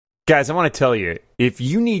Guys, I want to tell you, if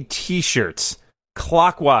you need t-shirts,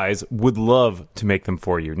 Clockwise would love to make them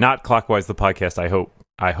for you. Not Clockwise, the podcast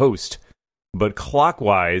I host, but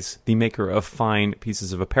Clockwise, the maker of fine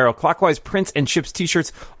pieces of apparel. Clockwise prints and ships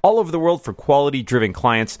t-shirts all over the world for quality-driven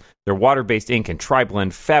clients. Their water-based ink and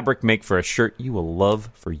tri-blend fabric make for a shirt you will love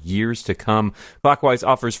for years to come. Clockwise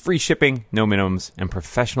offers free shipping, no minimums, and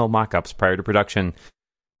professional mock-ups prior to production.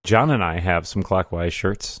 John and I have some Clockwise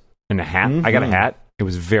shirts and a hat. I got a hat. It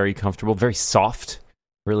was very comfortable, very soft.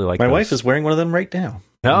 Really like. My wife is wearing one of them right now.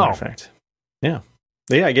 Oh, in fact, yeah.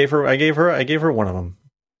 I gave her one of them.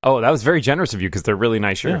 Oh, that was very generous of you because they're really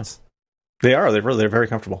nice shirts. Yeah. They are. They're very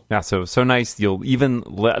comfortable. Yeah, so nice. You'll even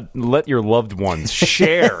let your loved ones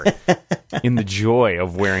share in the joy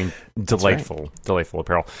of wearing delightful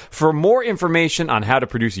apparel. For more information on how to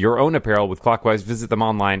produce your own apparel with Clockwise, visit them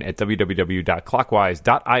online at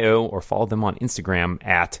www.clockwise.io or follow them on Instagram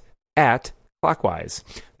at Clockwise.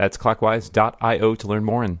 That's clockwise.io to learn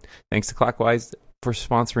more. And thanks to Clockwise for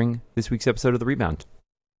sponsoring this week's episode of The Rebound.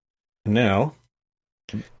 Now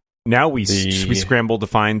we scramble to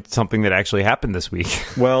find something that actually happened this week.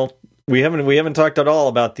 Well, we haven't talked at all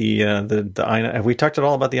about the i9. Have we talked at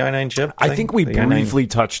all about the i9 chip thing? I think we briefly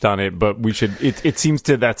touched on it, but we should. It seems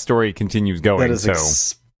to that story continues going. That is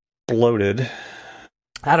exploded.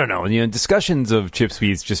 I don't know. Discussions of chip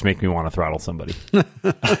speeds just make me want to throttle somebody.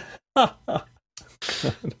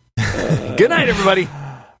 Good night, everybody.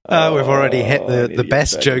 We've already hit the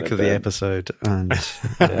best joke of the episode, and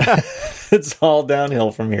it's all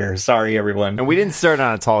downhill from here. Sorry, everyone. And we didn't start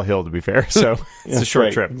on a tall hill, to be fair, so it's a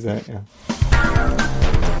short trip. Exactly.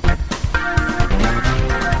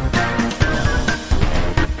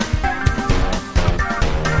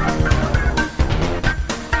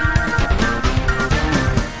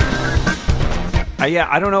 Yeah.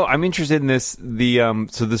 I don't know. I'm interested in this.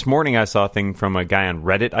 So this morning I saw a thing from a guy on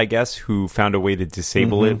Reddit, I guess, who found a way to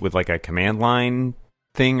disable it with like a command line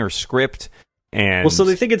thing or script. And so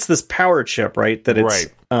they think it's this power chip, right? That it's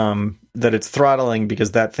that it's throttling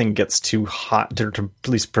because that thing gets too hot to at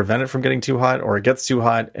least prevent it from getting too hot, or it gets too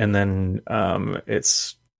hot and then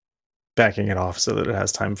it's backing it off so that it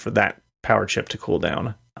has time for that power chip to cool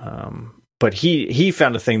down. But he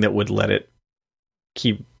found a thing that would let it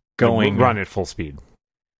keep going, run at full speed.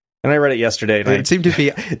 And I read it yesterday. And it seemed to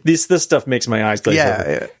be this stuff makes my eyes glaze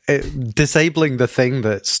over. Disabling the thing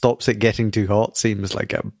that stops it getting too hot seems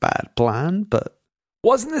like a bad plan. But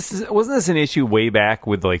wasn't this an issue way back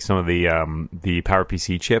with like some of the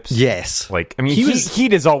PowerPC chips? Yes, like I mean,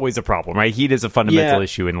 heat is always a problem, right? Heat is a fundamental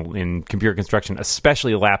issue in computer construction,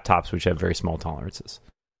 especially laptops, which have very small tolerances.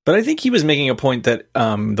 But I think he was making a point that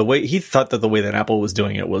the way that Apple was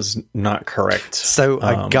doing it was not correct. So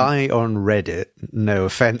a guy on Reddit, no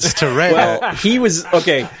offense to Reddit. Well, he was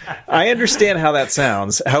okay. I understand how that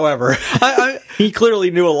sounds. However, he clearly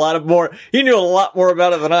knew a lot more. He knew a lot more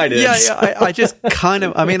about it than I did. Yeah. I just kind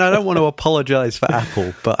of. I mean, I don't want to apologize for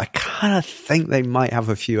Apple, but I kind of think they might have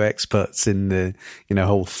a few experts in the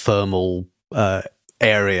whole thermal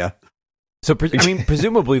area. So,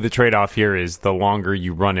 presumably the trade-off here is the longer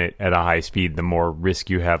you run it at a high speed, the more risk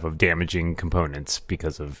you have of damaging components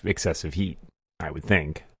because of excessive heat, I would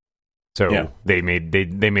think. So they made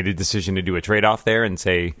a decision to do a trade-off there and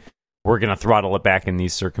say, we're going to throttle it back in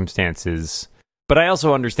these circumstances. But I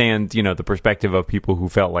also understand, the perspective of people who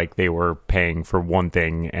felt like they were paying for one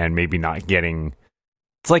thing and maybe not getting...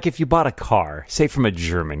 It's like if you bought a car, say from a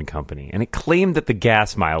German company, and it claimed that the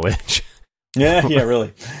gas mileage... Yeah,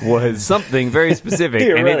 really. was something very specific,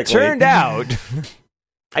 and it turned out.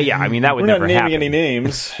 I mean that would never happen. We're not naming any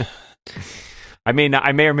names. I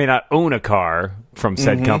may or may not own a car from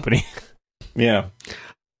said company. Yeah,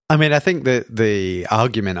 I mean, I think that the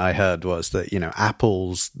argument I heard was that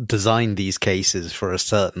Apple's designed these cases for a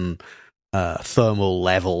certain thermal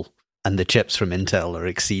level, and the chips from Intel are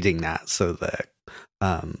exceeding that, so they're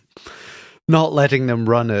not letting them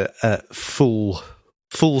run at full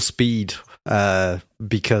speed.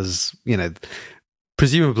 Because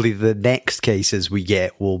presumably the next cases we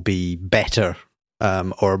get will be better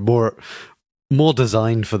or more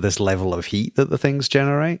designed for this level of heat that the things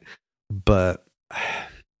generate. But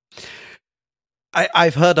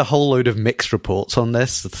I've heard a whole load of mixed reports on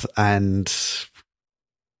this, and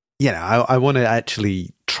I want to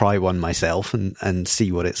actually try one myself and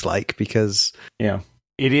see what it's like, because it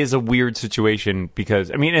is a weird situation, because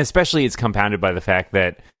especially it's compounded by the fact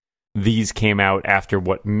that these came out after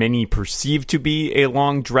what many perceive to be a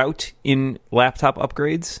long drought in laptop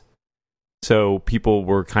upgrades. So people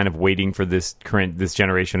were kind of waiting for this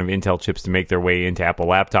generation of Intel chips to make their way into Apple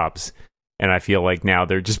laptops. And I feel like now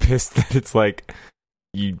they're just pissed that it's like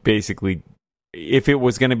you basically if it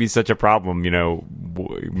was going to be such a problem,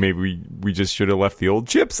 maybe we just should have left the old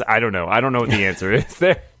chips. I don't know. I don't know what the answer is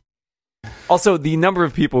there. Also, the number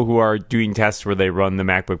of people who are doing tests where they run the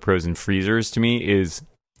MacBook Pros in freezers to me is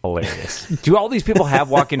hilarious. Do all these people have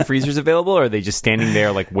walk-in freezers available, or are they just standing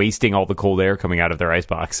there like wasting all the cold air coming out of their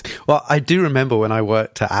icebox? Well, I do remember when I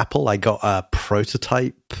worked at Apple, I got a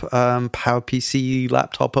prototype PowerPC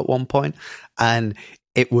laptop at one point, and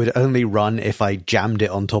it would only run if I jammed it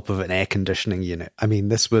on top of an air conditioning unit. I mean,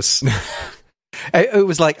 this was... It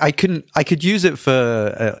was like I could use it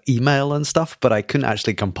for email and stuff, but I couldn't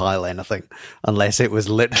actually compile anything unless it was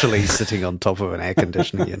literally sitting on top of an air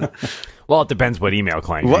conditioning unit. Well, it depends what email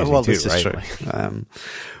client you're using this is right? true.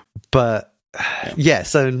 But yeah,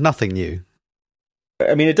 so nothing new.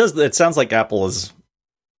 I mean, it sounds like Apple is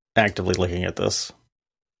actively looking at this.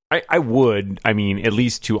 I would. I mean, at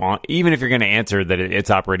least even if you're going to answer that it's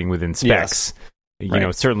operating within specs. Yes.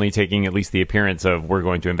 Certainly taking at least the appearance of we're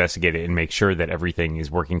going to investigate it and make sure that everything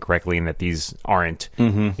is working correctly and that these aren't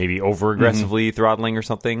maybe over aggressively throttling or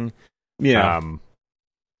something. Yeah.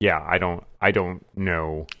 I don't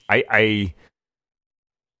know. I'm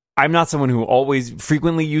not someone who always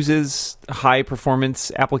frequently uses high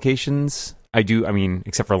performance applications. I do. I mean,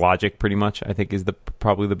 except for Logic, pretty much, I think is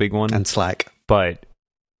probably the big one. And Slack. But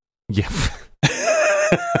yeah.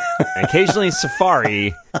 Occasionally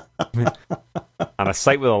Safari on a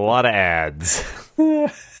site with a lot of ads.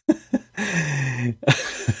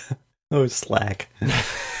 Oh, Slack.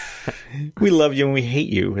 We love you and we hate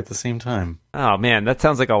you at the same time. Oh man, that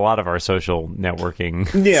sounds like a lot of our social networking.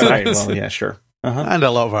 Yeah, right. Well, yeah, sure. And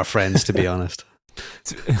a lot of our friends, to be honest.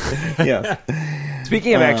 Yeah.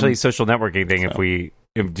 Speaking of actually social networking thing,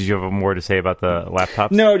 did you have more to say about the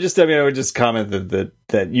laptops? No, I would just comment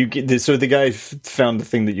that you can, so the guy found the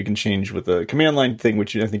thing that you can change with the command line thing,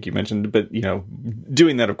 which I think you mentioned, but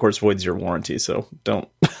doing that of course voids your warranty, so don't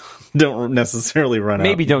necessarily run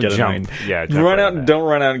maybe out. Don't jump. Don't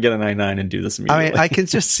run out and get an i9 and do this immediately. I mean, I can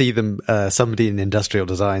just see them, somebody in industrial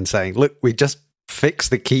design saying, "Look, we just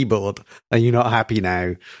fixed the keyboard. Are you not happy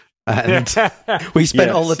now?" And we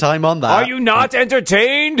spent all the time on that. Are you not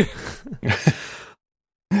entertained?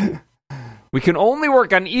 We can only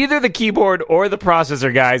work on either the keyboard or the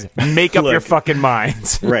processor, guys. Make up your fucking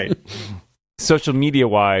minds. Right. Social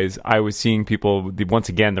media-wise, I was seeing people, once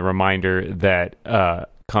again, the reminder that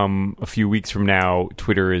come a few weeks from now,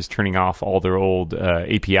 Twitter is turning off all their old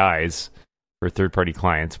APIs for third-party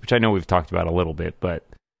clients, which I know we've talked about a little bit, but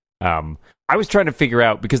I was trying to figure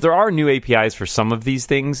out, because there are new APIs for some of these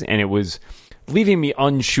things, and it was leaving me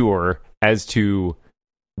unsure as to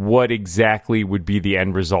what exactly would be the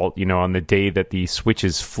end result, on the day that the switch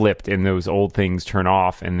is flipped and those old things turn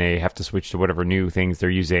off and they have to switch to whatever new things they're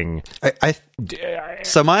using.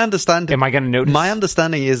 So my understanding... Am I going to notice? My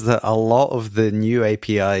understanding is that a lot of the new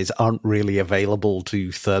APIs aren't really available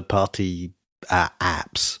to third-party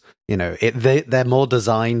apps. They're more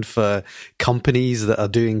designed for companies that are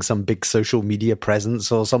doing some big social media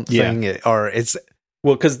presence or something, or it's...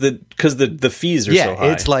 Well, because the fees are so high.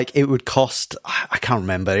 Yeah, it's like it would cost, I can't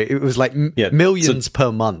remember, it was like millions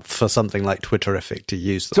per month for something like Twitterific to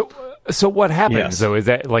use them. So what happens, though? Is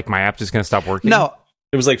that like my app just going to stop working? No.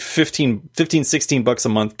 It was like $16 a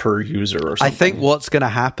month per user or something. I think what's going to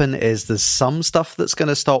happen is there's some stuff that's going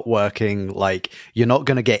to stop working, like you're not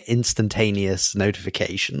going to get instantaneous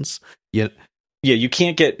notifications. Yeah, you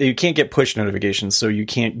can't get push notifications, so you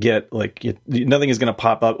can't get nothing is going to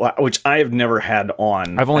pop up, which I have never had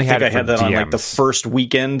on. I've only had that DMs. on like the first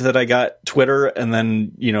weekend that I got Twitter, and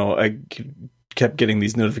then I kept getting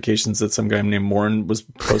these notifications that some guy named Morin was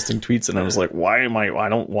posting tweets, and I was like, I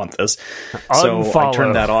don't want this. So I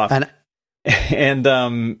turned that off. And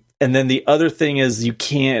then the other thing is you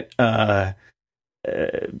can't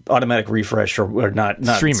automatic refresh or not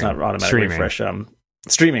streaming. It's not automatic refresh.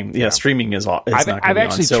 Streaming, streaming is off. I've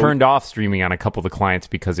actually turned off streaming on a couple of the clients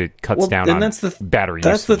because it cuts down on battery.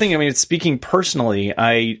 That's the thing. I mean, speaking personally,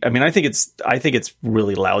 I think it's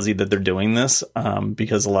really lousy that they're doing this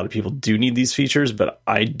because a lot of people do need these features, but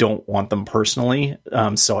I don't want them personally.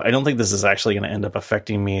 So I don't think this is actually going to end up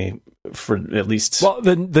affecting me for at least. Well,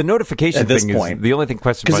 the notification at this thing point is the only thing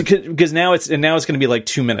because now it's going to be like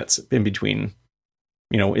 2 minutes in between.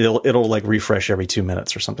 It'll like refresh every 2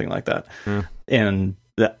 minutes or something like that. And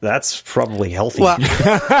that's probably healthy. Well,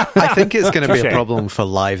 I think it's going to be a problem for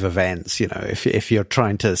live events, if you're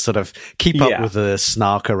trying to sort of keep up with the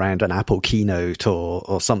snark around an Apple keynote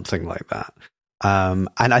or something like that. And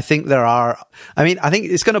I think I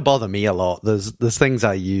think it's going to bother me a lot. There's things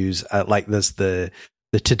I use, like there's the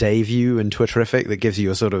Today view in Twitterific that gives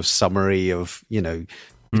you a sort of summary of,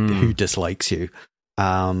 who dislikes you.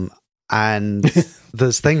 and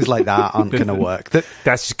there's things like that aren't going to work.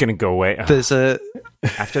 That's just going to go away. There's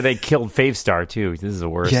after they killed Favestar too. This is the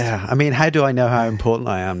worst. Yeah, I mean, how do I know how important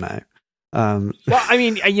I am now? Well, I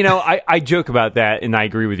mean, I joke about that, and I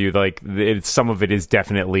agree with you. Like, some of it is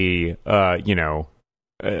definitely,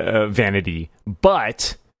 vanity,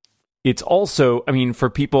 but it's also, I mean, for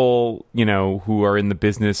people, who are in the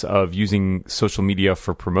business of using social media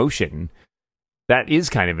for promotion, that is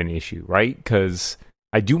kind of an issue, right? Because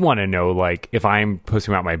I do want to know, like, if I'm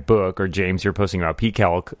posting about my book, or James, you're posting about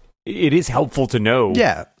PCalc, it is helpful to know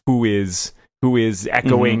who is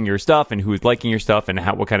echoing your stuff and who is liking your stuff and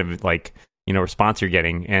what kind of, like, response you're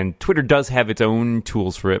getting. And Twitter does have its own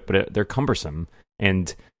tools for it, but they're cumbersome.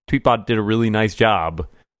 And Tweetbot did a really nice job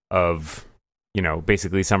of,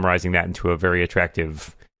 basically summarizing that into a very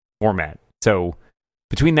attractive format. So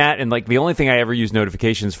between that and, like, the only thing I ever used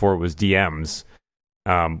notifications for was DMs,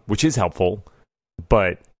 which is helpful.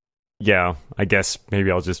 But yeah, I guess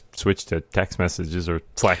maybe I'll just switch to text messages or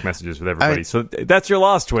Slack messages with everybody. So that's your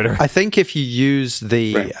loss, Twitter. I think if you use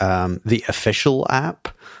the official app,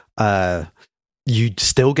 you'd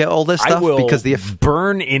still get all this stuff. I will because the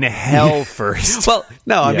burn in hell first. Well,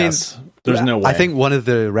 no, I mean, there's no way. I think one of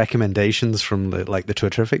the recommendations from the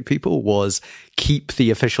Twitterrific people was keep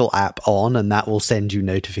the official app on, and that will send you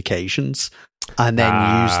notifications. And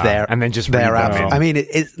then use their and then just their app. I mean,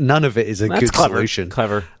 none of it is a good solution.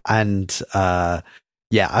 Clever. And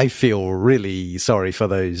I feel really sorry for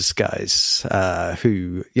those guys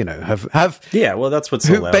who have well, that's what's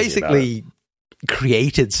so who basically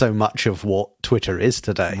created so much of what Twitter is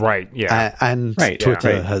today. Right. Yeah. And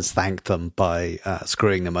Twitter has thanked them by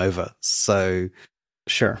screwing them over. So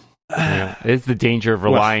sure. It's the danger of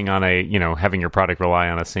relying on having your product rely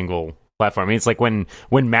on a single platform. I mean, it's like when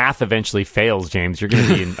math eventually fails, James, you're going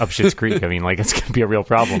to be in up shit's creek. I mean, like, it's going to be a real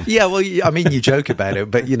problem. Yeah, well, I mean, you joke about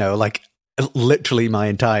it, but like, literally, my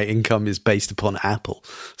entire income is based upon Apple.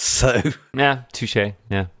 So yeah, touche.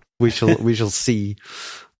 Yeah, we shall see.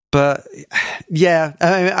 But yeah,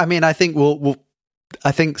 I mean, I think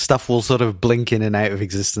I think stuff will sort of blink in and out of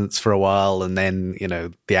existence for a while, and then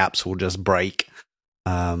the apps will just break.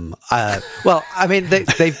 Well, I mean,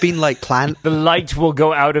 they've been like the light will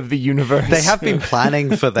go out of the universe. They have been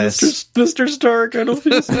planning for this. Mr. Stark, I don't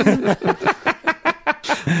feel so.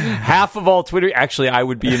 Half of all Twitter, actually, I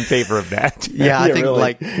would be in favor of that. Yeah, I think really.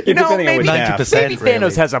 like maybe 90%. Maybe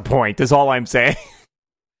Thanos has a point. Is all I'm saying.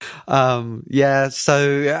 Yeah.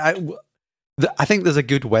 So I think there's a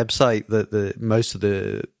good website that most of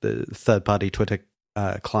the third-party Twitter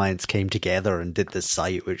clients came together and did this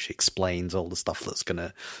site which explains all the stuff that's going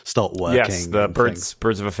to start working. Yes, the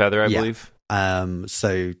birds of a feather, I believe.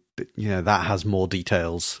 So that has more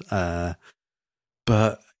details. But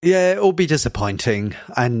yeah, it'll be disappointing,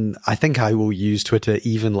 and I think I will use Twitter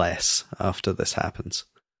even less after this happens.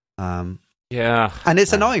 Yeah, and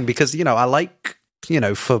it's annoying because I like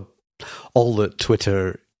for all that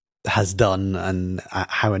Twitter has done and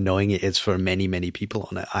how annoying it is for many people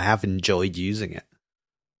on it. I have enjoyed using it.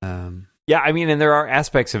 Yeah, I mean, and there are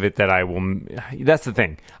aspects of it that I will... That's the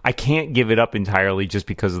thing. I can't give it up entirely just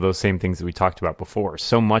because of those same things that we talked about before.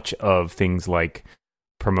 So much of things like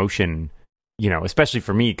promotion, especially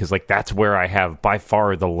for me, because like that's where I have by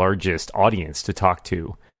far the largest audience to talk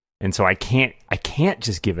to. And so I can't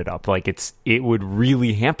just give it up. Like it would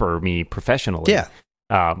really hamper me professionally. Yeah.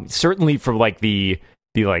 Certainly for like the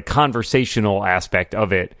like conversational aspect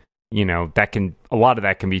of it, a lot of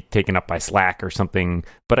that can be taken up by Slack or something.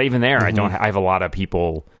 But even there, I have a lot of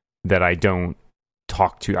people that I don't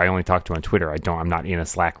talk to. I only talk to on Twitter. I'm not in a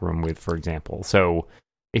Slack room with, for example. So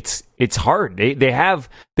it's hard.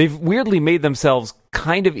 They've weirdly made themselves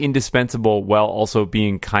kind of indispensable while also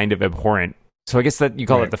being kind of abhorrent. So I guess that you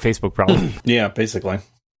call it the Facebook problem. Yeah, basically.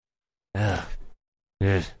 Yeah,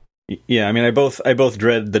 I mean, I both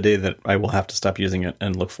dread the day that I will have to stop using it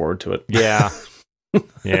and look forward to it. Yeah.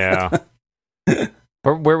 Yeah.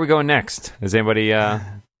 Where are we going next? Has anybody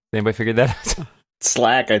figured that out?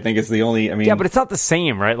 Slack, I think, is the only. I mean, yeah, but it's not the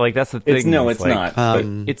same, right? Like that's the thing. It's not.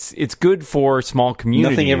 It's good for small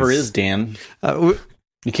communities. Nothing ever is, Dan.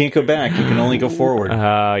 You can't go back. You can only go forward.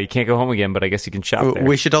 You can't go home again, but I guess you can shop there.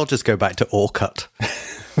 We should all just go back to Orkut.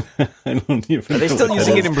 I don't even. Are they still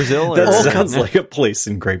using it in Brazil? That sounds like a place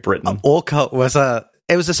in Great Britain. Orkut was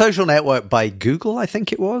a social network by Google, I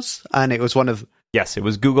think it was, and it was one of. Yes, it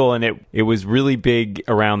was Google, and it was really big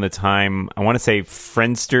around the time, I want to say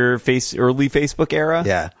Friendster, early Facebook era.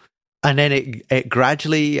 Yeah. And then it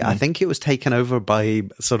gradually, I think it was taken over by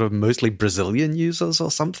sort of mostly Brazilian users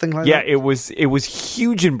or something like that. Yeah, it was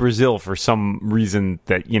huge in Brazil for some reason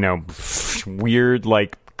that, weird,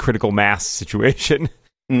 like, critical mass situation.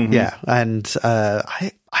 Mhm. Yeah, and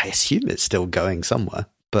I assume it's still going somewhere,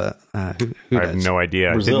 but who I have knows? no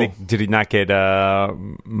idea. Brazil. Did he not get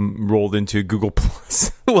rolled into Google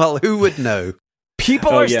Plus? Well, who would know?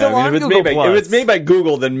 People Oh, are yeah. still on if it's Google made Plus. if it's made by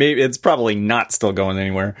Google, then maybe it's probably not still going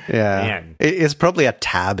anywhere. Yeah, Man. it's probably a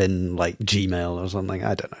tab in like Gmail or something.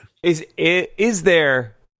 I don't know. Is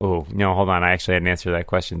there? Oh no, hold on. I actually had an answer to that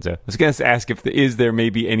question. So I was going to ask is there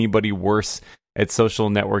maybe anybody worse at social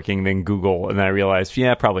networking than Google, and then I realized,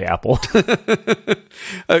 yeah, probably Apple.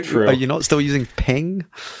 True. Are you not still using Ping?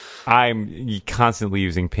 I'm constantly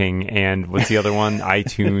using Ping, and what's the other one?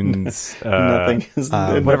 iTunes,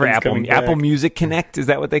 Nothing. whatever. Nothing's coming back. Apple Music Connect. Is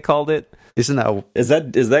that what they called it? Isn't that? Is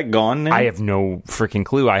that gone now? I have no freaking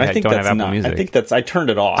clue. I think don't that's have Apple not. Music. I think that's. I turned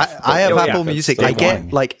it off. I have Oh, yeah, Apple that's Music. still I get going.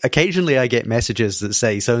 like occasionally I get messages that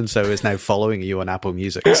say so and so is now following you on Apple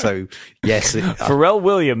Music. So yes, Pharrell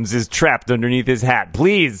Williams is trapped underneath his hat.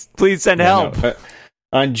 Please send help. No.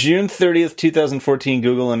 On June 30th, 2014,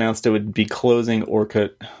 Google announced it would be closing Orkut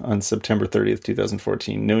on September 30th,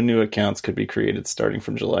 2014. No new accounts could be created starting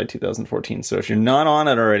from July 2014. So if you're not on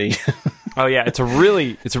it already, Oh yeah, it's a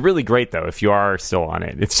really great though. If you are still on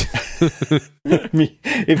it, it's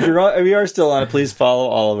if you are still on it, please follow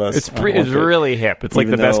all of us. it's on it's Orkut. really hip. It's like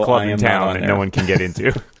Even the best though club I in am not town on that there. no one can get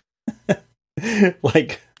into.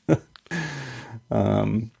 Like,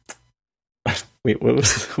 wait, what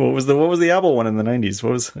was the Apple one in the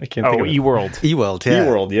 90s? I can't think Oh, of it. eWorld. eWorld. Yeah.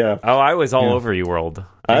 eWorld, yeah. Oh, I was all Yeah. over eWorld.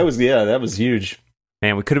 That was huge.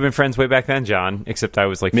 Man, we could have been friends way back then, John. Except I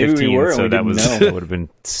was like Maybe we 15, were, and so we that didn't would have been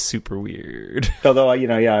super weird. Although,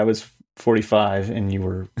 I was 45 and you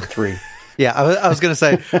were 3. Yeah, I was going to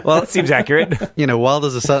say, well, That seems accurate. while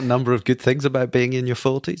there's a certain number of good things about being in your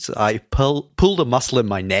 40s, I pulled a muscle in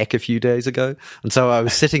my neck a few days ago, and so I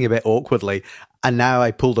was sitting a bit awkwardly, and now I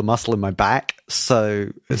pulled a muscle in my back, so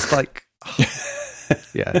it's like,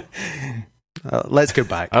 yeah. Let's go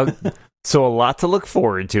back. So a lot to look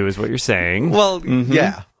forward to is what you're saying. Well, Mhm.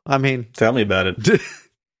 yeah, I mean, Tell me about it.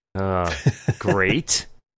 Great.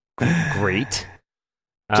 Great.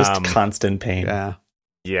 Just constant pain. yeah.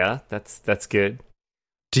 Yeah, that's good.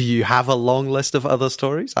 Do you have a long list of other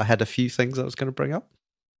stories? I had a few things I was going to bring up.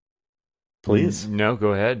 Please. No,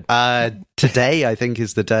 go ahead. Today, I think,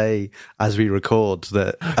 is the day, as we record,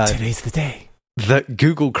 that Today's the day. that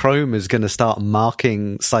Google Chrome is going to start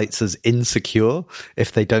marking sites as insecure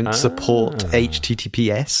if they don't support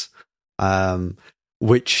HTTPS,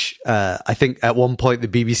 which I think at one point the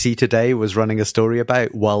BBC Today was running a story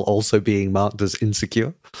about while also being marked as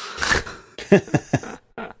insecure.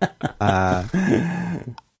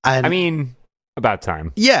 And I mean, about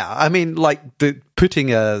time. yeah, I mean, like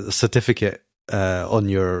putting a certificate on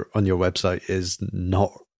your website is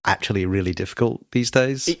not actually really difficult these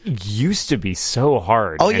days. It used to be so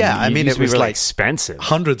hard. Oh, and yeah, I mean, used it to be was really like expensive.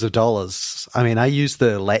 Hundreds of dollars. I mean, I use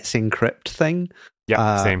the Let's Encrypt thing,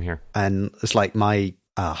 Yeah, same here. and it's like my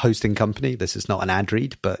hosting company. This is not an ad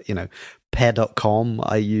read, but pair.com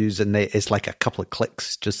I use, and it's like a couple of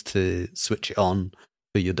clicks just to switch it on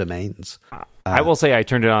for your domains. I will say I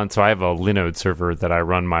turned it on, so I have a Linode server that I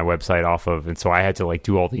run my website off of, and so I had to like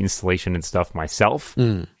do all the installation and stuff myself,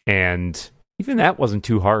 and even that wasn't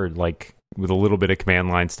too hard. Like with a little bit of command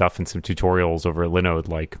line stuff and some tutorials over at Linode,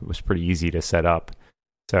 like it was pretty easy to set up.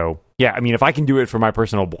 So yeah, I mean, if I can do it for my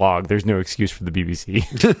personal blog, there's no excuse for the BBC.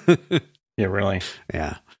 Yeah, really.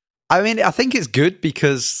 Yeah. I mean, I think it's good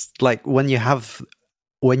because like when you have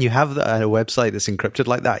a website that's encrypted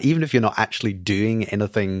like that, even if you're not actually doing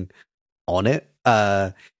anything on it,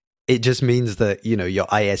 it just means that your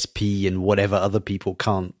ISP and whatever other people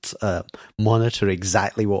can't monitor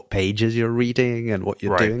exactly what pages you're reading and what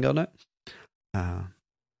you're Right. doing on it.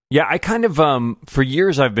 Yeah, I kind of for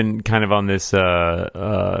years I've been kind of on this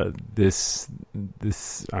this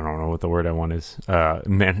I don't know what the word I want is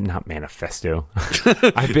not manifesto.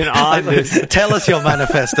 I've been on this. Tell us your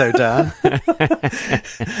manifesto, Dan.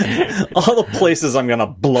 All the places I'm gonna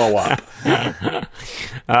blow up.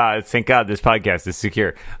 Thank God this podcast is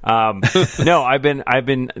secure. No,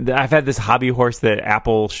 I've had this hobby horse that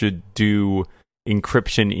Apple should do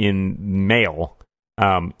encryption in mail,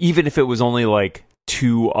 even if it was only like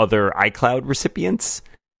 2 other iCloud recipients,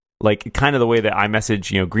 like kind of the way that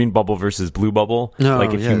iMessage, Green Bubble versus Blue Bubble. Oh,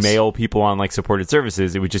 like if you yes. mail people on like supported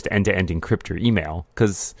services, it would just end-to-end encrypt your email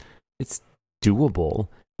because it's doable.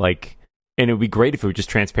 Like, and it would be great if it was just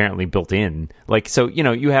transparently built in. Like, so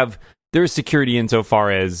there's security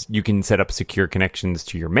insofar as you can set up secure connections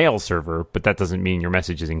to your mail server, but that doesn't mean your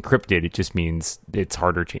message is encrypted. It just means it's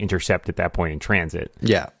harder to intercept at that point in transit.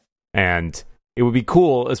 Yeah. And it would be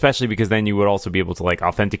cool, especially because then you would also be able to like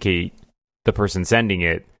authenticate the person sending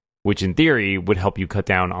it which in theory would help you cut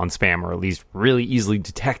down on spam or at least really easily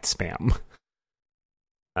detect spam.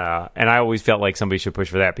 And I always felt like somebody should push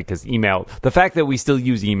for that because email, the fact that we still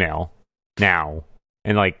use email now,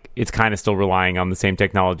 and like it's kind of still relying on the same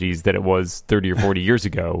technologies that it was 30 or 40 years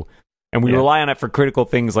ago, and we rely on it for critical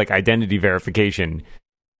things like identity verification.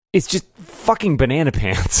 It's just fucking banana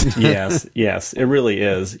pants. yes, it really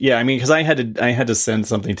is. Yeah, I mean, because I had to send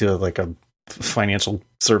something to like a financial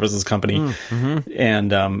services company, and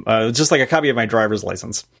just like a copy of my driver's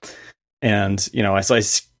license, and so I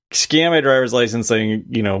scan my driver's license,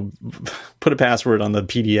 saying put a password on the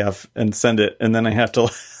PDF and send it, and then I have to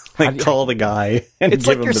call the guy and it's give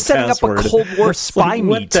like him you're the setting password. up a Cold War spy meet.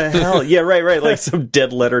 What the hell? Yeah, right. Like some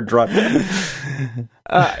dead letter drop.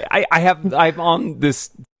 I'm on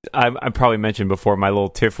this. I probably mentioned before my little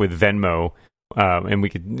tiff with Venmo,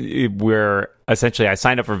 and where essentially I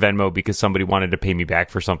signed up for Venmo because somebody wanted to pay me back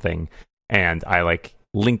for something, and I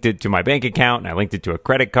linked it to my bank account, and I linked it to a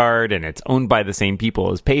credit card, and it's owned by the same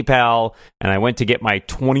people as PayPal, and I went to get my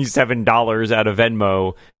 $27 out of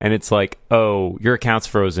Venmo, and it's like, oh, your account's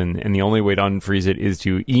frozen, and the only way to unfreeze it is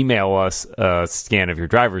to email us a scan of your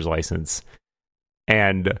driver's license.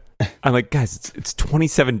 And I'm like, guys, it's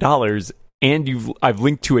 $27, and I've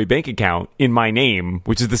linked to a bank account in my name,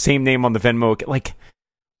 which is the same name on the Venmo. Like,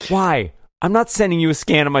 why? I'm not sending you a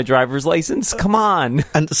scan of my driver's license. Come on.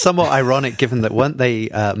 And somewhat ironic, given that weren't they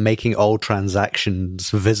making all transactions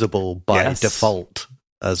visible by default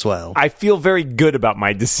as well? I feel very good about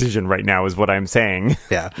my decision right now, is what I'm saying.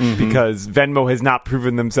 Yeah. Because Venmo has not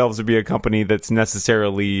proven themselves to be a company that's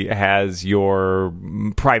necessarily has your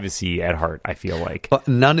privacy at heart, I feel like. But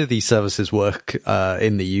none of these services work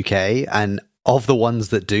in the UK, and of the ones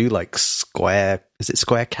that do, like Square, is it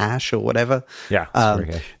Square Cash or whatever? Yeah, Square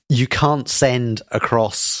Cash. You can't send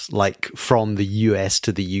across from the US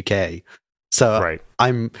to the UK. So right.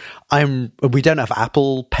 we don't have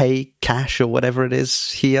Apple Pay Cash or whatever it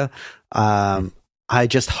is here. I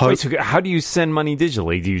just hope. Wait, so how do you send money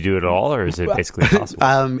digitally? Do you do it all, or is it basically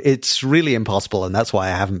impossible? It's really impossible, and that's why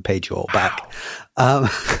I haven't paid you all back.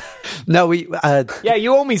 No, we. Yeah,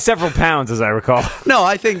 you owe me several pounds, as I recall. No,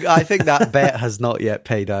 I think that bet has not yet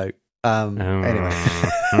paid out. Anyway,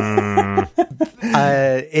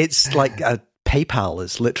 it's like PayPal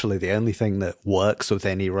is literally the only thing that works with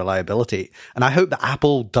any reliability, and I hope that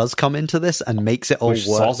Apple does come into this and makes it all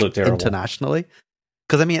work internationally.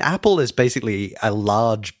 Because I mean, Apple is basically a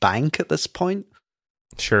large bank at this point.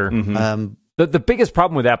 Sure. The biggest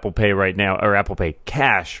problem with Apple Pay right now, or Apple Pay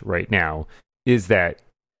Cash right now, is that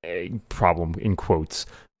problem in quotes.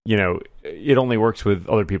 It only works with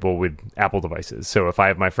other people with Apple devices. So if I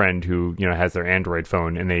have my friend who has their Android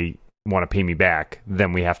phone and they want to pay me back,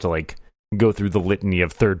 then we have to go through the litany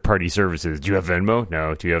of third-party services. Do you have Venmo?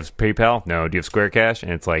 No. Do you have PayPal? No. Do you have Square Cash?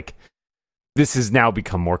 And it's like, this has now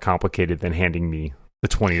become more complicated than handing me the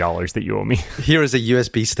 $20 that you owe me. Here is a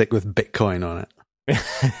USB stick with Bitcoin on it.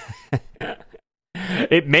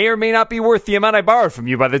 It may or may not be worth the amount I borrowed from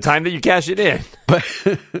you by the time that you cash it in. But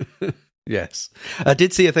yes, I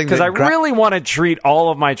did see a thing because I really want to treat all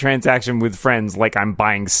of my transaction with friends like I'm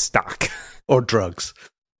buying stock or drugs.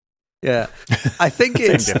 Yeah, I think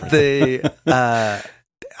it's I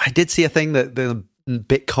did see a thing that the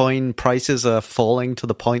Bitcoin prices are falling to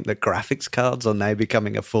the point that graphics cards are now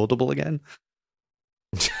becoming affordable again.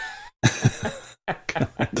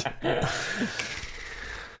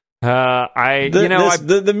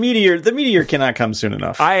 The meteor cannot come soon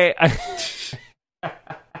enough. For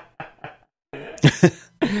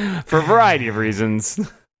a variety of reasons.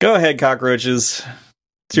 Go ahead, cockroaches.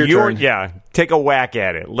 It's your turn. Yeah, take a whack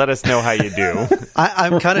at it. Let us know how you do.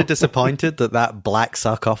 I'm kind of disappointed that black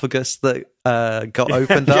sarcophagus that got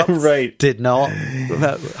opened up did not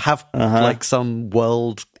have some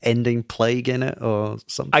world-ending plague in it or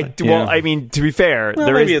something. Well, I mean, to be fair,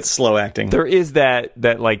 maybe it's slow acting. There is that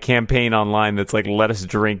campaign online that's let us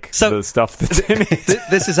drink the stuff that's in it.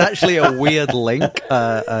 This is actually a weird link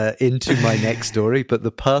into my next story, but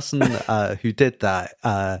the person who did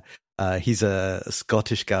that. He's a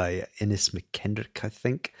Scottish guy, Innes McKendrick, I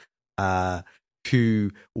think, who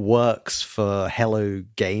works for Hello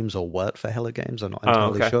Games or worked for Hello Games. I'm not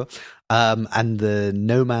entirely sure. And the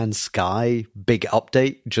No Man's Sky big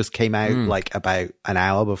update just came out about an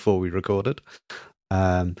hour before we recorded.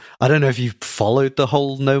 I don't know if you followed the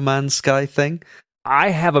whole No Man's Sky thing.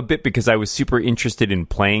 I have a bit because I was super interested in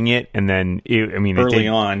playing it, and then early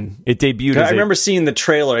on it debuted. I remember seeing the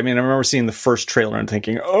trailer. I remember seeing the first trailer and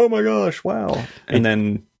thinking, "Oh my gosh, wow!" And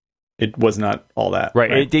then it was not all that.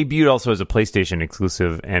 Right. It debuted also as a PlayStation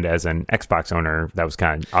exclusive, and as an Xbox owner, that was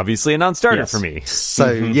kind of obviously a non-starter for me. So,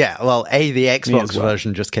 well, the Xbox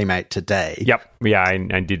version just came out today. Yep. Yeah,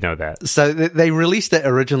 I did know that. So they released it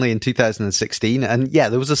originally in 2016, and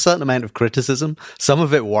there was a certain amount of criticism. Some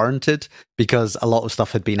of it warranted, because a lot of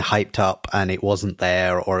stuff had been hyped up and it wasn't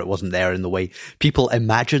there, or it wasn't there in the way people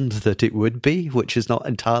imagined that it would be, which is not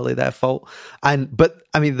entirely their fault. But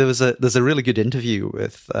I mean, there's a really good interview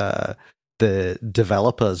with the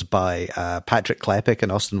developers by Patrick Klepek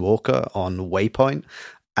and Austin Walker on Waypoint,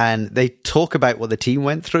 and they talk about what the team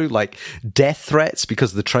went through, like death threats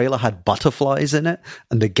because the trailer had butterflies in it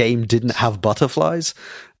and the game didn't have butterflies.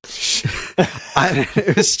 And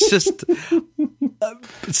it was just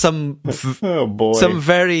some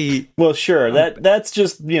very well, sure, that's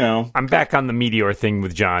just, I'm back on the Meteor thing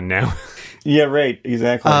with John now. Yeah, right,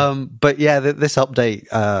 exactly. But this update,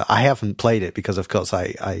 I haven't played it because, of course,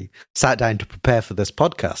 I sat down to prepare for this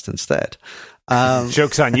podcast instead.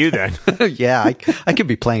 Joke's on you then. Yeah, I could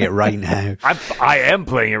be playing it right now. I am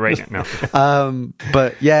playing it right now.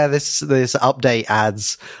 But this update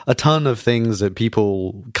adds a ton of things that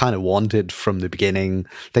people kind of wanted from the beginning.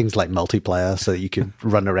 Things like multiplayer, so that you could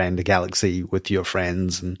run around the galaxy with your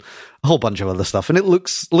friends, and a whole bunch of other stuff. And it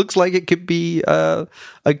looks like it could be a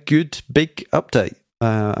good big update,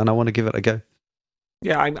 and I want to give it a go.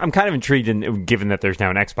 Yeah, I'm kind of intrigued, given that there's now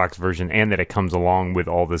an Xbox version and that it comes along with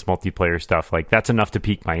all this multiplayer stuff. Like, that's enough to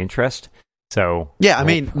pique my interest. So yeah, I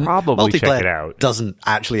mean, probably check it out. Doesn't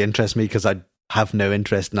actually interest me because I have no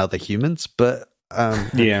interest in other humans, but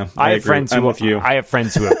yeah, I have friends who have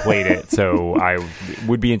played it, so I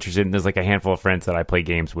would be interested. And there's like a handful of friends that I play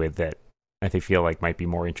games with that I feel like might be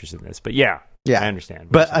more interested in this. But yeah, I understand.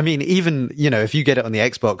 But I mean, even, if you get it on the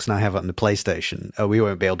Xbox and I have it on the PlayStation, we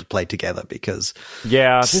won't be able to play together because...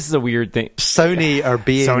 Yeah, this is a weird thing. Sony are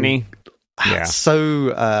being... Yeah.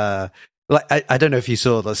 So, I don't know if you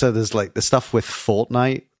saw that. So there's like the stuff with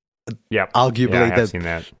Fortnite. Yep.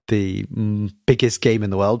 Arguably the biggest game in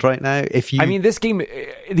the world right now. I mean, this game,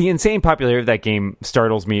 the insane popularity of that game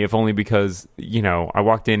startles me, if only because, I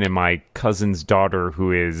walked in and my cousin's daughter,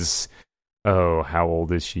 who is... Oh, how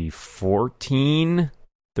old is she? 13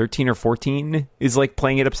 or 14, is like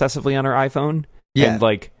playing it obsessively on her iPhone. Yeah. And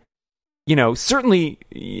like, certainly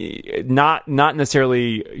not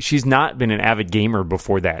necessarily, she's not been an avid gamer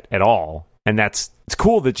before that at all. And it's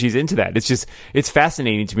cool that she's into that. It's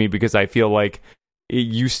fascinating to me because I feel like it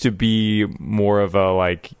used to be more of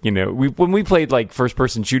a when we played like first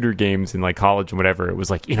person shooter games in like college and whatever, it was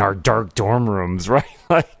like in our dark dorm rooms, right?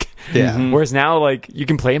 Whereas now, like, you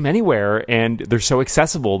can play them anywhere and they're so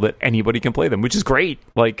accessible that anybody can play them, which is great.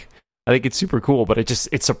 Like, I think it's super cool, but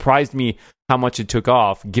it surprised me how much it took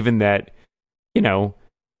off, given that,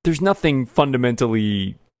 there's nothing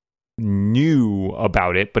fundamentally new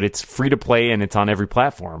about it, but it's free to play and it's on every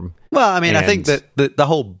platform. Well, I mean, I think that the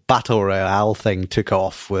whole Battle Royale thing took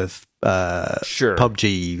off with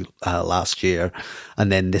PUBG last year,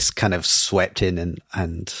 and then this kind of swept in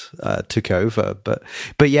and took over.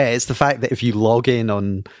 But yeah, it's the fact that if you log in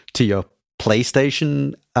on to your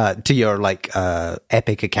PlayStation, to your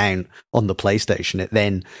Epic account on the PlayStation, it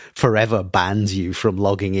then forever bans you from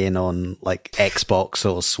logging in on like Xbox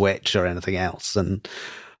or Switch or anything else. And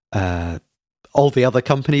all the other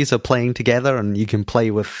companies are playing together, and you can play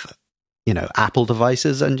with Apple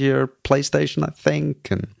devices and your PlayStation, I think.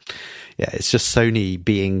 And yeah, it's just Sony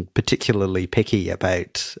being particularly picky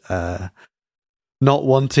about not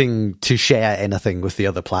wanting to share anything with the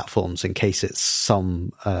other platforms in case it's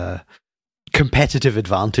some competitive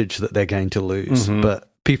advantage that they're going to lose. Mm-hmm. But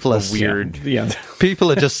people are weird. Yeah.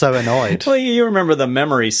 People are just so annoyed. Well, you remember the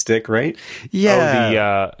memory stick, right?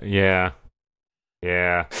 Yeah.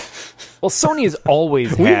 Yeah. Well, Sony has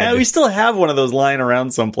always had... We still have one of those lying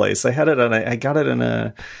around someplace. I had it on I got it in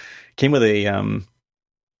a... Came with a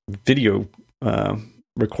video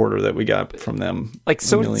recorder that we got from them. Like,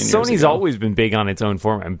 Sony's always been big on its own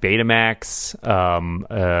format. Betamax.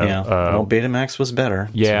 Well, Betamax was better.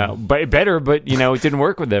 Yeah, so. but it didn't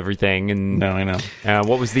work with everything. And no, I know.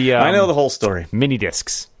 What was the... I know the whole story. Mini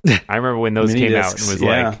discs. I remember when those came out and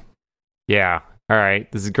was yeah. All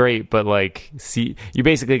right, this is great, but you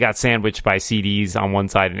basically got sandwiched by CDs on one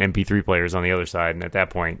side and MP3 players on the other side, and at that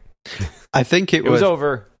point, I think it was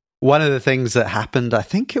over. One of the things that happened, I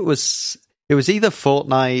think it was either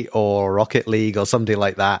Fortnite or Rocket League or something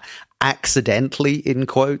like that, accidentally, in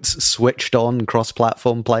quotes, switched on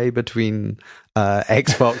cross-platform play between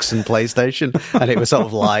Xbox and PlayStation, and it was sort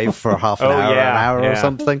of live for half an hour or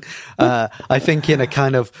something. I think in a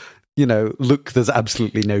kind of look, there's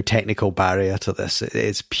absolutely no technical barrier to this.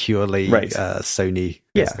 It's purely Sony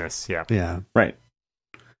business. Yeah. Right.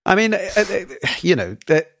 I mean, I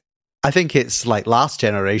think it's like last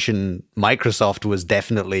generation, Microsoft was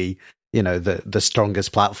definitely, the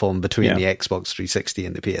strongest platform between the Xbox 360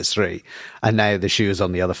 and the PS3. And now the shoe is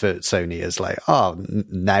on the other foot. Sony is like,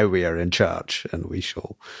 now we are in charge and we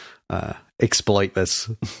shall exploit this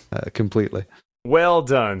completely. Well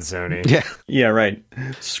done, Sony. Yeah. Yeah, right.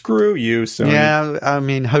 Screw you, Sony. Yeah, I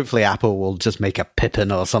mean, hopefully Apple will just make a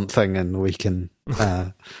Pippin or something and we can,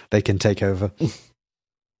 they can take over.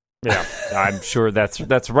 Yeah, I'm sure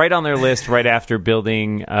that's right on their list right after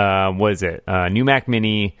building, what is it? New Mac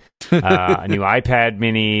Mini, a new iPad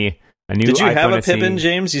Mini, a new Did you iPhone have a SE. Pippin,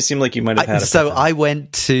 James? You seem like you might have had a So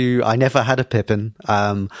Pippin. I never had a Pippin.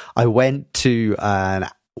 I went to,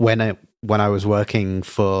 when I was working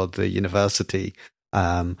for the university,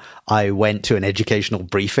 I went to an educational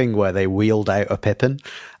briefing where they wheeled out a Pippin.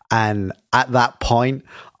 And at that point,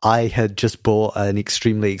 I had just bought an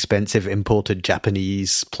extremely expensive imported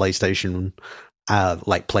Japanese PlayStation,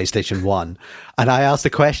 like PlayStation 1. And I asked a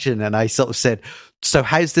question and I sort of said, so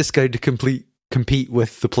how's this going to compete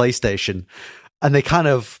with the PlayStation? And they kind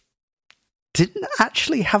of didn't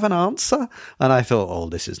actually have an answer. And I thought,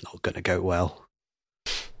 this is not going to go well.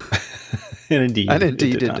 And indeed it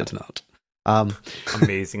did not.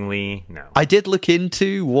 Amazingly, no. I did look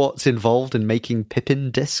into what's involved in making Pippin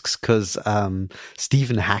discs because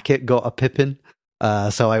Stephen Hackett got a Pippin.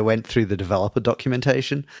 So I went through the developer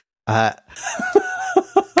documentation. Because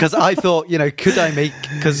I thought, could I make...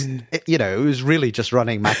 Because, it was really just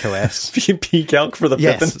running macOS. P-Calc for the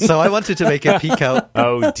Pippin? Yes, so I wanted to make a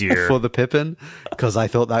P-Calc dear. for the Pippin because I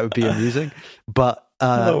thought that would be amusing. But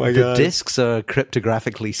the discs are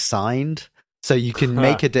cryptographically signed. So you can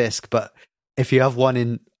make a disc, but if you have one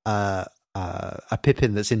in a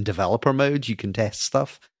Pippin that's in developer mode, you can test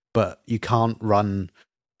stuff, but you can't run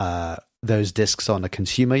those disks on a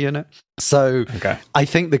consumer unit. So I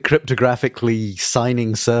think the cryptographically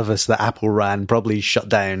signing service that Apple ran probably shut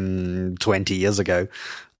down 20 years ago.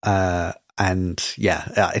 And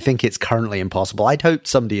I think it's currently impossible. I'd hoped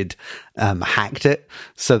somebody had hacked it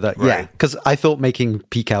so that, because I thought making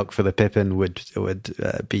P-Calc for the Pippin would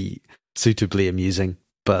be suitably amusing,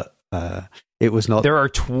 but it was not. There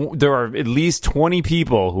are at least 20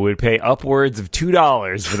 people who would pay upwards of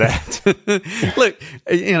 $2 for that. Look,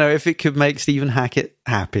 if it could make Stephen Hackett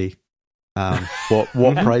happy, what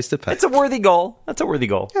price to pay? It's a worthy goal. That's a worthy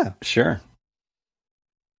goal. Yeah, sure.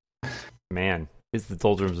 Man, it's the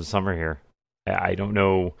doldrums of summer here. I don't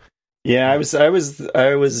know. Yeah, I was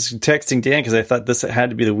texting Dan because I thought this had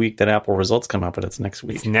to be the week that Apple results come out, but it's next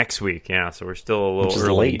week. It's next week, yeah. So we're still a little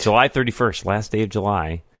early. late. July 31st, last day of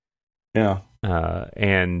July. Yeah.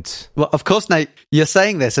 And of course, now you're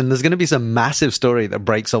saying this, and there's going to be some massive story that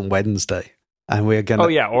breaks on Wednesday, and we're going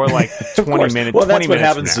to. or like 20 minutes. Well, that's what minutes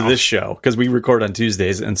happens to this show because we record on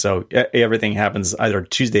Tuesdays, and so everything happens either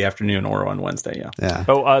Tuesday afternoon or on Wednesday. Yeah.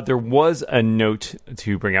 Oh, there was a note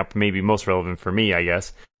to bring up, maybe most relevant for me, I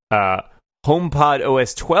guess. HomePod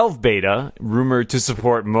OS 12 beta rumored to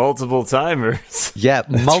support multiple timers. Yeah,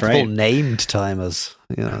 multiple named timers.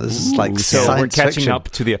 This is like so we're catching fiction. up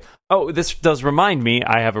to the. Oh, this does remind me.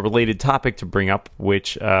 I have a related topic to bring up,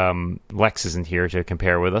 which Lex isn't here to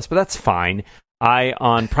compare with us, but that's fine.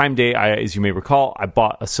 On Prime Day, as you may recall, I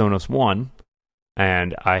bought a Sonos One,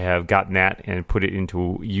 and I have gotten that and put it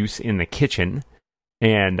into use in the kitchen,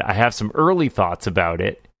 and I have some early thoughts about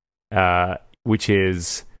it, which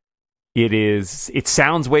is. It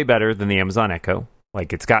sounds way better than the Amazon Echo.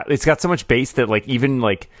 Like it's got so much bass that like even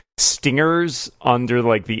like stingers under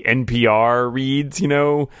like the NPR reads,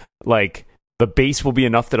 like the bass will be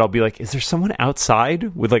enough that I'll be like, is there someone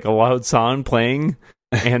outside with like a loud sound playing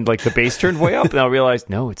and like the bass turned way up? And I'll realize,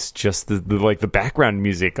 no, it's just the background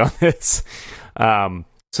music on this.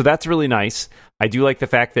 So that's really nice. I do like the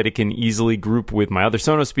fact that it can easily group with my other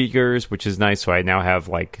Sonos speakers, which is nice. So I now have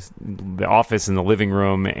like the office and the living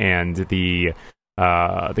room and the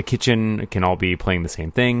kitchen can all be playing the same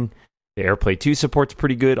thing. The AirPlay 2 support's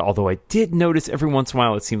pretty good, although I did notice every once in a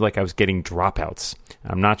while it seemed like I was getting dropouts.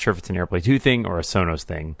 I'm not sure if it's an AirPlay 2 thing or a Sonos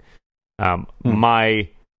thing. My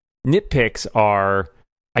nitpicks are...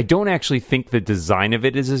 I don't actually think the design of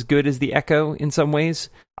it is as good as the Echo in some ways.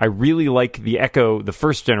 I really like the Echo, the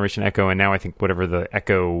first generation Echo, and now I think whatever the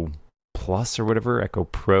Echo Plus or whatever, Echo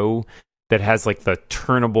Pro, that has like the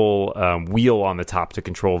turnable wheel on the top to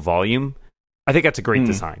control volume. I think that's a great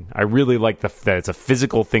design. I really like that it's a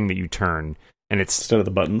physical thing that you turn, and it's instead of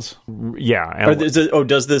the buttons. Yeah. Or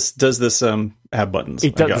does this have buttons?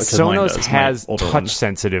 It does. Sonos has touch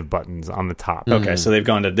sensitive buttons on the top. Okay, so they've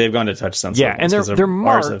gone to touch sensitive. Yeah, and they're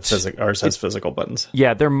marked. Ours has physical buttons.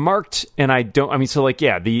 Yeah, they're marked, and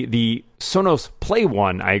the Sonos Play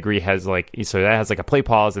one, I agree, has that has like a play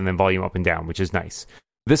pause and then volume up and down, which is nice.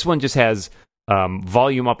 This one just has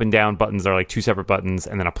volume up and down buttons are like two separate buttons,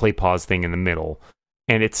 and then a play pause thing in the middle,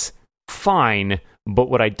 and it's fine.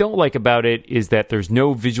 But what I don't like about it is that there's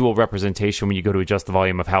no visual representation when you go to adjust the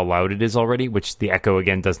volume of how loud it is already, which the Echo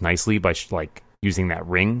again does nicely by using that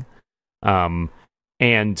ring.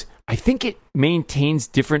 And I think it maintains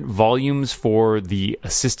different volumes for the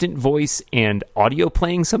assistant voice and audio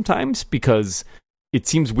playing sometimes, because it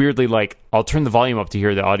seems weirdly like I'll turn the volume up to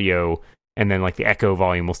hear the audio, and then like the Echo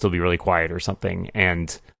volume will still be really quiet or something.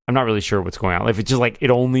 And I'm not really sure what's going on. If it's just like it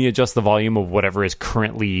only adjusts the volume of whatever is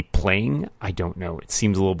currently playing, I don't know. It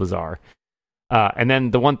seems a little bizarre. And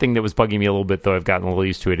then the one thing that was bugging me a little bit, though I've gotten a little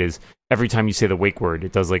used to it, is every time you say the wake word,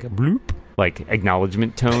 it does like a bloop, like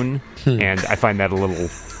acknowledgement tone. And I find that a little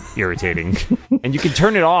irritating. And you can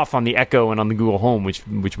turn it off on the Echo and on the Google Home, which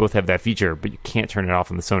both have that feature, but you can't turn it off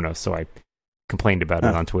on the Sonos. So I complained about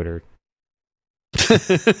it on Twitter. It's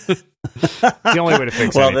the only way to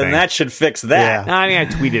fix anything. Then that should fix that. Yeah. I mean, I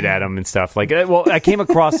tweeted at him and stuff. I came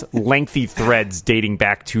across lengthy threads dating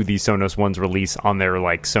back to the Sonos One's release on their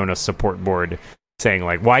Sonos support board saying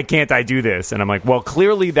why can't I do this? And I'm like, well,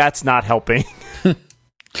 clearly that's not helping.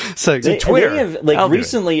 So Twitter they have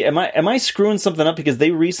recently. Am I screwing something up? Because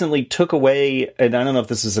they recently took away, and I don't know if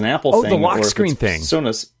this is an Apple thing. The lock screen thing.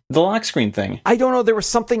 Sonos. The lock screen thing. I don't know. There was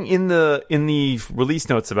something in the release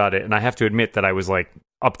notes about it, and I have to admit that I was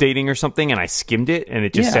updating or something, and I skimmed it, and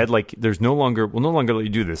it just said we'll no longer let you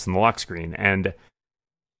do this in the lock screen, and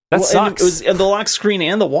that sucks. And it was the lock screen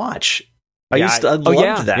and the watch. I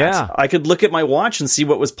loved that. Yeah. I could look at my watch and see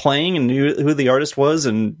what was playing and who the artist was,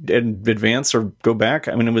 and advance or go back.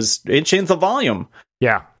 I mean, it changed the volume.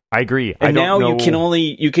 Yeah. I agree. And now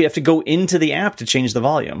you have to go into the app to change the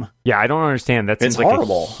volume. Yeah, I don't understand. That seems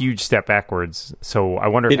horrible. A huge step backwards. So I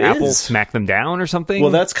wonder if Apple smacked them down or something.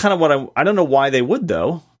 Well, that's kind of what I don't know why they would,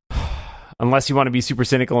 though. Unless you want to be super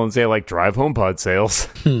cynical and say drive HomePod sales.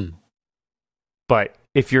 But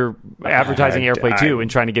if you're advertising AirPlay 2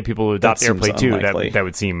 and trying to get people to adopt AirPlay 2, that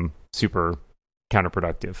would seem super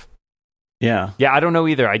counterproductive. Yeah. Yeah, I don't know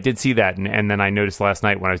either. I did see that, and then I noticed last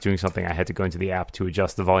night when I was doing something, I had to go into the app to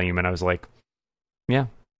adjust the volume, and I was like, yeah,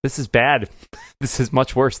 this is bad. This is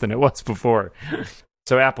much worse than it was before.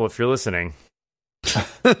 So Apple, if you're listening,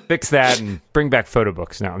 fix that and bring back photo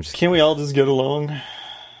books. No, Can we all just get along?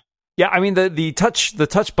 Yeah, I mean, the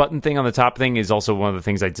touch button thing on the top thing is also one of the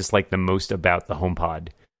things I dislike the most about the HomePod.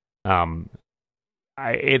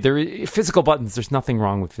 Physical buttons, there's nothing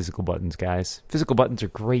wrong with physical buttons, guys. Physical buttons are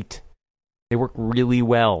great. They work really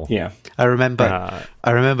well. Yeah, I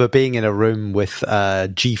remember being in a room with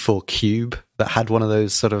G4 Cube that had one of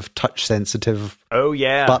those sort of touch sensitive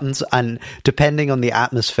buttons, and depending on the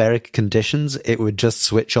atmospheric conditions, it would just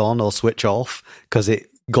switch on or switch off because it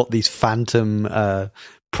got these phantom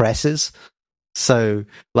presses. So,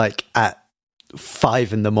 at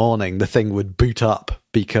 5 a.m, the thing would boot up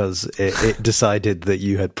because it decided that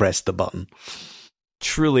you had pressed the button.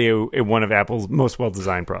 Truly one of Apple's most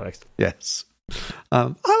well-designed products. Yes.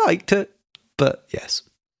 I liked it, but yes.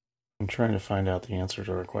 I'm trying to find out the answer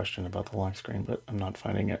to our question about the lock screen, but I'm not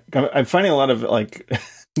finding it. I'm finding a lot of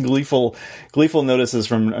gleeful notices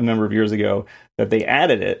from a number of years ago that they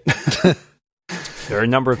added it. There are a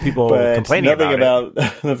number of people complaining nothing about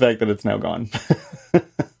the fact that it's now gone.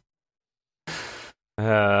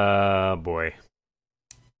 Boy.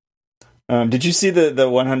 Did you see the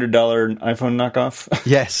 $100 iPhone knockoff?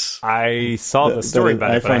 Yes. I saw the story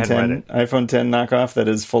about it, but I hadn't read it. iPhone 10 knockoff that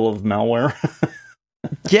is full of malware.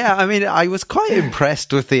 Yeah, I mean, I was quite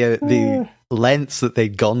impressed with the lengths that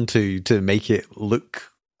they'd gone to make it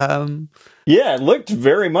look... Yeah, it looked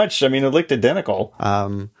very much... I mean, it looked identical.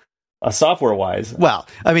 Software-wise. Well,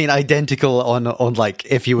 I mean, identical on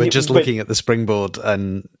if you were just looking at the springboard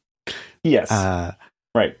and... Yes.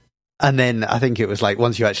 Right. And then I think it was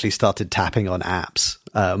once you actually started tapping on apps,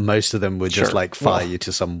 most of them would just fire you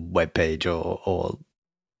to some web page or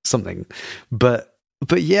something. But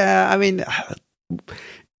yeah, I mean,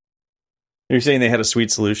 you're saying they had a sweet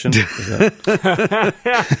solution?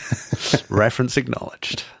 Reference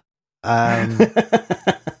acknowledged.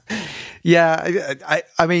 Yeah,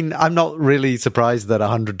 I mean, I'm not really surprised that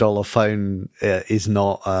 $100 phone is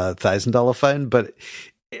not a $1,000 phone, but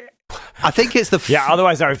I think it's the...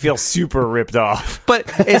 otherwise I would feel super ripped off. But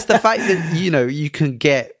it's the fact that, you can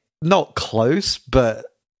get not close, but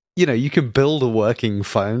you can build a working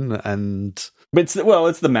phone, and but it's the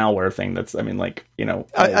malware thing. That's, I mean, like,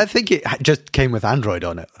 I think it just came with Android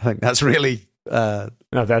on it. I think that's really. No,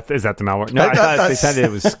 is that the malware? No, I thought they said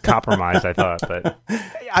it was compromised. I thought, but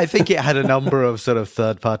I think it had a number of sort of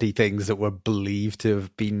third-party things that were believed to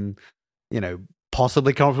have been,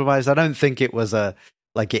 possibly compromised. I don't think it was it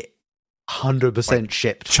 100%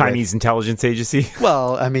 shipped. Chinese intelligence agency.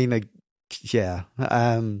 Well, I mean, yeah.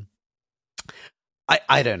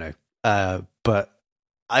 I don't know, but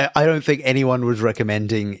I don't think anyone was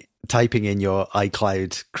recommending typing in your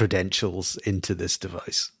iCloud credentials into this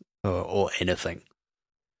device or anything.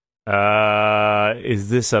 Is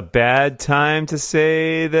this a bad time to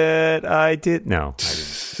say that I did? No,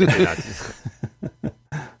 I didn't.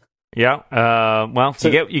 Yeah. Well, so,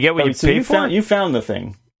 you get what you paid for. You found the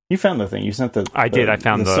thing. You found the thing. You sent the. I did. I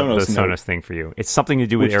found the Sonos thing for you. It's something to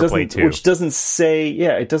do with AirPlay 2. Which doesn't say.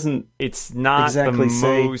 Yeah, it doesn't. It's not exactly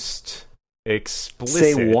the most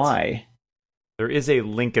explicit. Say why. There is a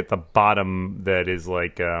link at the bottom that is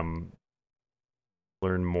like, learn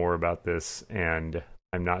more about this, and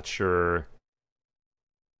I'm not sure.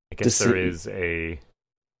 I guess there is a.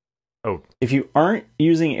 Oh. If you aren't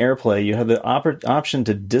using AirPlay, you have the option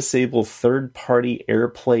to disable third-party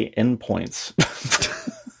AirPlay endpoints.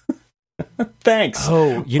 Thanks.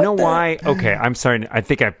 Oh, you know why? Okay, I'm sorry. I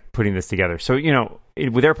think I'm putting this together. So,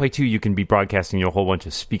 with AirPlay 2, you can be broadcasting a whole bunch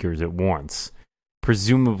of speakers at once.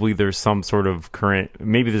 Presumably, there's some sort of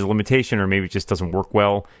maybe there's a limitation, or maybe it just doesn't work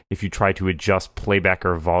well if you try to adjust playback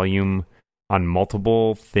or volume on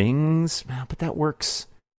multiple things. But that works.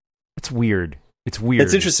 That's weird. It's weird.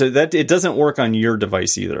 It's interesting that it doesn't work on your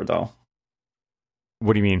device either, though.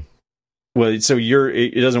 What do you mean? Well, so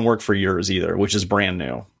it doesn't work for yours either, which is brand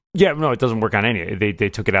new. Yeah, no, it doesn't work on any. They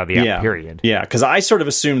took it out of the app, period. Yeah, because I sort of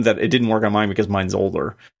assumed that it didn't work on mine because mine's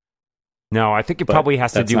older. No, I think it probably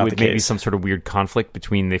has to do with maybe some sort of weird conflict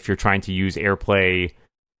between if you're trying to use AirPlay if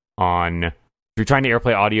you're trying to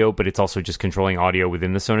AirPlay audio, but it's also just controlling audio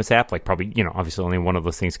within the Sonos app. Like probably, obviously only one of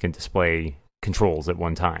those things can display controls at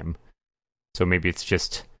one time. So maybe it's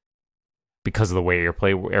just because of the way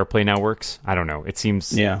AirPlay now works. I don't know. It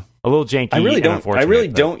seems a little janky. I really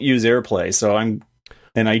don't use AirPlay, so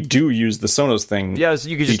I do use the Sonos thing. Yeah, so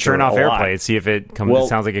you could just turn off AirPlay and see if it comes. It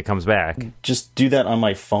sounds like it comes back. Just do that on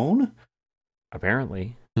my phone?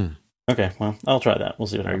 Apparently. Okay, well, I'll try that. We'll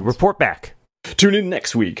see what happens. Report back. Tune in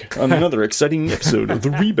next week on another exciting episode of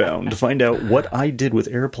The Rebound to find out what I did with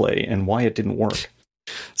AirPlay and why it didn't work.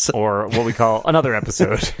 Or what we call another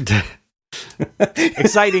episode.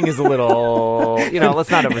 Exciting is a little,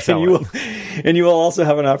 let's not oversell it. And you will also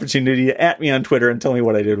have an opportunity to @ me on Twitter and tell me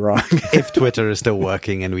what I did wrong. If Twitter is still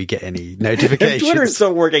working and we get any notifications. If Twitter is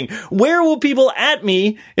still working, where will people @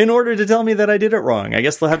 me in order to tell me that I did it wrong? I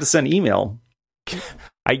guess they'll have to send email.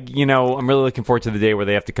 I'm really looking forward to the day where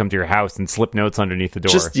they have to come to your house and slip notes underneath the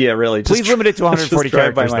door. Please limit it to 140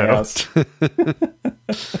 characters, by my house.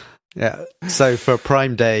 Yeah. So for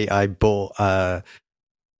Prime Day, I bought a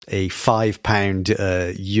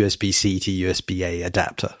 £5 USB-C to USB-A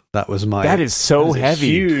adapter. That was my. That is so heavy,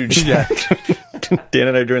 huge. Yeah. Dan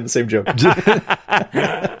and I are doing the same joke.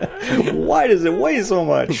 Why does it weigh so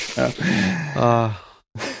much?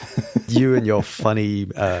 You and your funny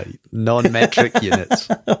non-metric units.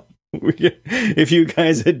 If you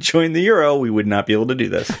guys had joined the Euro, we would not be able to do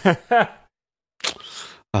this.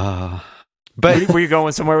 But were you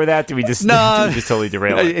going somewhere with that? Did we just totally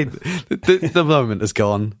derail it? The moment is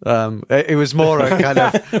gone. It was more a kind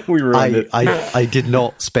of we ruined it. I did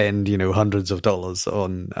not spend hundreds of dollars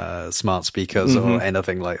on smart speakers or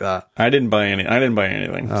anything like that. I didn't buy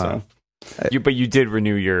anything. So. But you did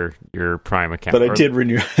renew your Prime account. But I did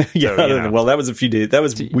renew. Yeah. So, well, that was a few days. That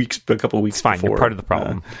was a couple of weeks. It's fine. Before. You're part of the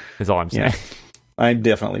problem. Is all I'm saying. Yeah. I'm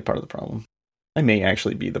definitely part of the problem. I may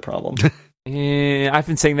actually be the problem. I've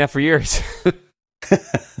been saying that for years.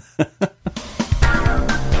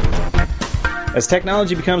 As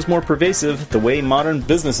technology becomes more pervasive, the way modern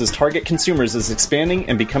businesses target consumers is expanding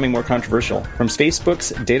and becoming more controversial. From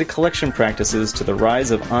Facebook's data collection practices to the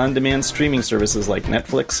rise of on-demand streaming services like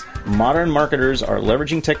Netflix, modern marketers are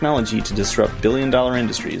leveraging technology to disrupt billion-dollar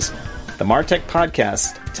industries. The MarTech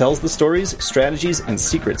Podcast tells the stories, strategies, and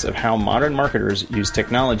secrets of how modern marketers use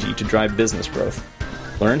technology to drive business growth.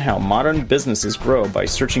 Learn how modern businesses grow by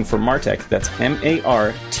searching for MarTech, that's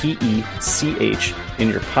MarTech, in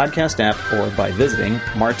your podcast app or by visiting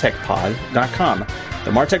martechpod.com.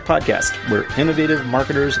 The MarTech Podcast, where innovative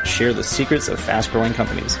marketers share the secrets of fast-growing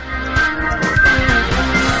companies.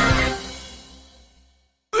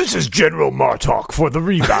 This is General Martok for the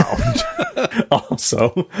rebound.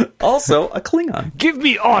 Also a Klingon. Give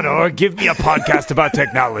me honor or give me a podcast about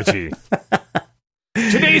technology.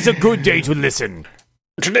 Today's a good day to listen.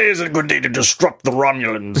 Today is a good day to disrupt the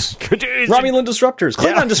Romulans. Romulan disruptors.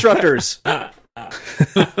 Klingon disruptors.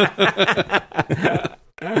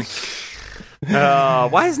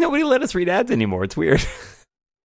 Why has nobody let us read ads anymore? It's weird.